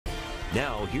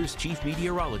Now, here's Chief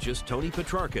Meteorologist Tony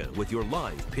Petrarca with your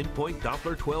live Pinpoint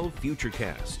Doppler 12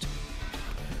 Futurecast.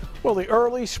 Well, the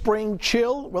early spring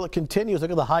chill, well, it continues.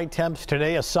 Look at the high temps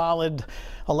today, a solid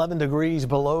 11 degrees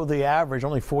below the average,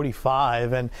 only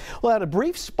 45. And we'll have a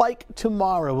brief spike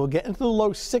tomorrow. We'll get into the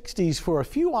low 60s for a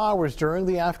few hours during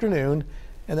the afternoon.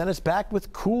 And then it's back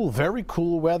with cool, very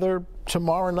cool weather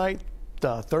tomorrow night,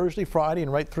 Thursday, Friday,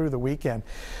 and right through the weekend.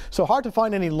 So hard to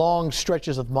find any long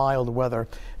stretches of mild weather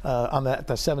on the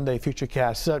 7-day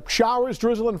Futurecast. Showers,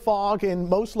 drizzle, and fog in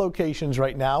most locations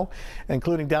right now,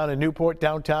 including down in Newport,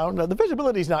 downtown. The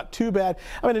visibility is not too bad.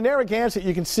 I mean, in Narragansett,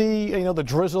 you can see, the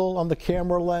drizzle on the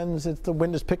camera lens. The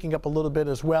wind is picking up a little bit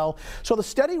as well. So the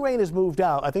steady rain has moved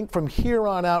out. I think from here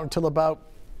on out until about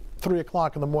 3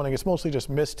 o'clock in the morning, it's mostly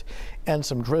just mist and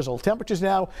some drizzle. Temperatures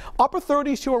now upper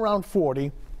 30s to around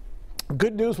 40.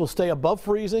 Good news, will stay above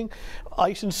freezing.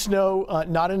 Ice and snow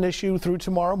not an issue through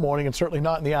tomorrow morning, and certainly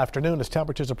not in the afternoon as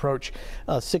temperatures approach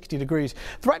 60 degrees.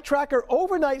 Threat tracker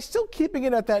overnight still keeping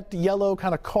it at that yellow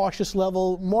kind of cautious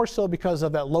level, more so because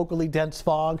of that locally dense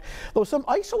fog. Though some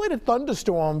isolated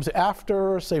thunderstorms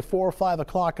after, say, 4 or 5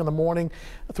 o'clock in the morning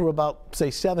through about, say,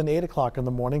 7, 8 o'clock in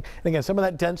the morning. And again, some of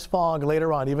that dense fog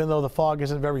later on, even though the fog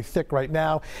isn't very thick right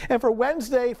now. And for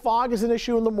Wednesday, fog is an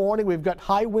issue in the morning. We've got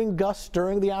high wind gusts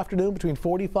during the afternoon between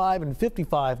 45 and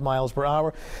 55 miles per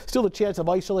hour. Still a chance of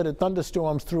isolated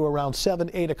thunderstorms through around 7,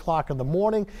 8 o'clock in the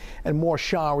morning, and more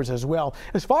showers as well.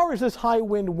 As far as this high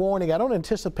wind warning, I don't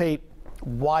anticipate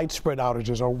widespread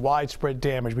outages or widespread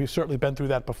damage. We've certainly been through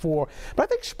that before, but I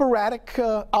think sporadic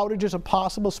outages are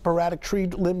possible, sporadic tree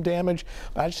limb damage,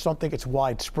 but I just don't think it's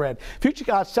widespread. Future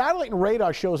satellite and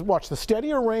radar shows, watch the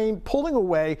steadier rain pulling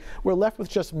away. We're left with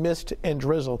just mist and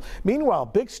drizzle. Meanwhile,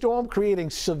 big storm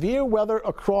creating severe weather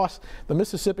across the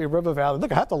Mississippi River Valley.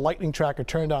 Look, I have the lightning tracker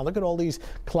turned on. Look at all these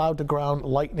cloud to ground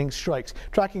lightning strikes,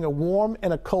 tracking a warm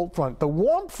and a cold front. The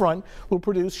warm front will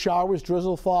produce showers,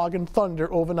 drizzle, fog, and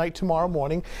thunder overnight tomorrow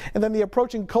morning, and then the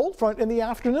approaching cold front in the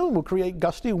afternoon will create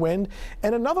gusty wind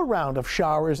and another round of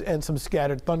showers and some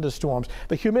scattered thunderstorms.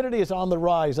 The humidity is on the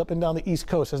rise up and down the East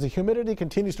Coast. As the humidity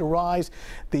continues to rise,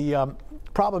 the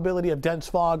probability of dense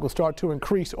fog will start to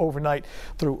increase overnight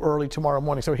through early tomorrow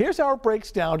morning. So here's how it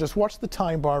breaks down. Just watch the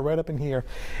time bar right up in here.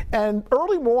 And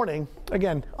early morning,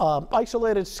 again,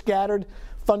 isolated, scattered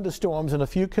thunderstorms in a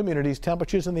few communities,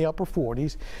 temperatures in the upper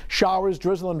 40s. Showers,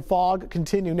 drizzle, and fog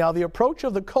continue. Now, the approach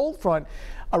of the cold front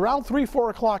around 3,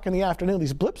 4 o'clock in the afternoon.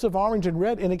 These blips of orange and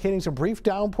red indicating some brief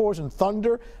downpours and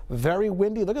thunder. Very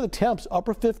windy. Look at the temps,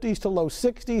 upper 50s to low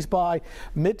 60s by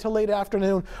mid to late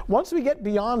afternoon. Once we get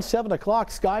beyond 7 o'clock,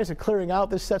 skies are clearing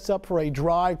out. This sets up for a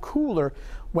dry, cooler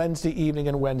Wednesday evening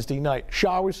and Wednesday night.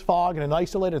 Showers, fog, and an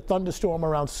isolated thunderstorm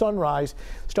around sunrise,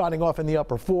 starting off in the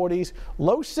upper 40s.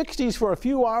 Low 60s for a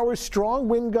few hours. Strong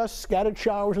wind gusts, scattered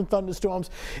showers and thunderstorms.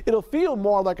 It'll feel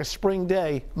more like a spring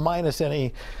day, minus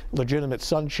any legitimate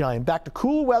sunshine. Back to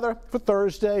cool weather for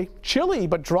Thursday. Chilly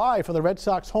but dry for the Red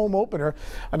Sox home opener.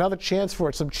 Another chance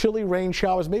for some chilly rain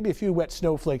showers, maybe a few wet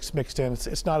snowflakes mixed in.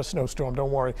 It's not a snowstorm,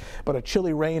 don't worry, but a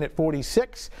chilly rain at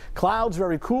 46. Clouds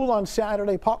very cool on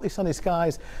Saturday. Partly sunny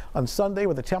skies on Sunday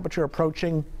with the temperature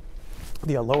approaching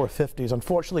the lower 50s.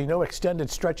 Unfortunately, no extended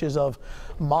stretches of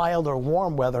mild or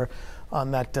warm weather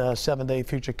on that 7-day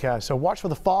Futurecast. So watch for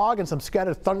the fog and some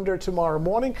scattered thunder tomorrow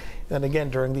morning, and again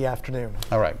during the afternoon.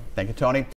 All right. Thank you, Tony.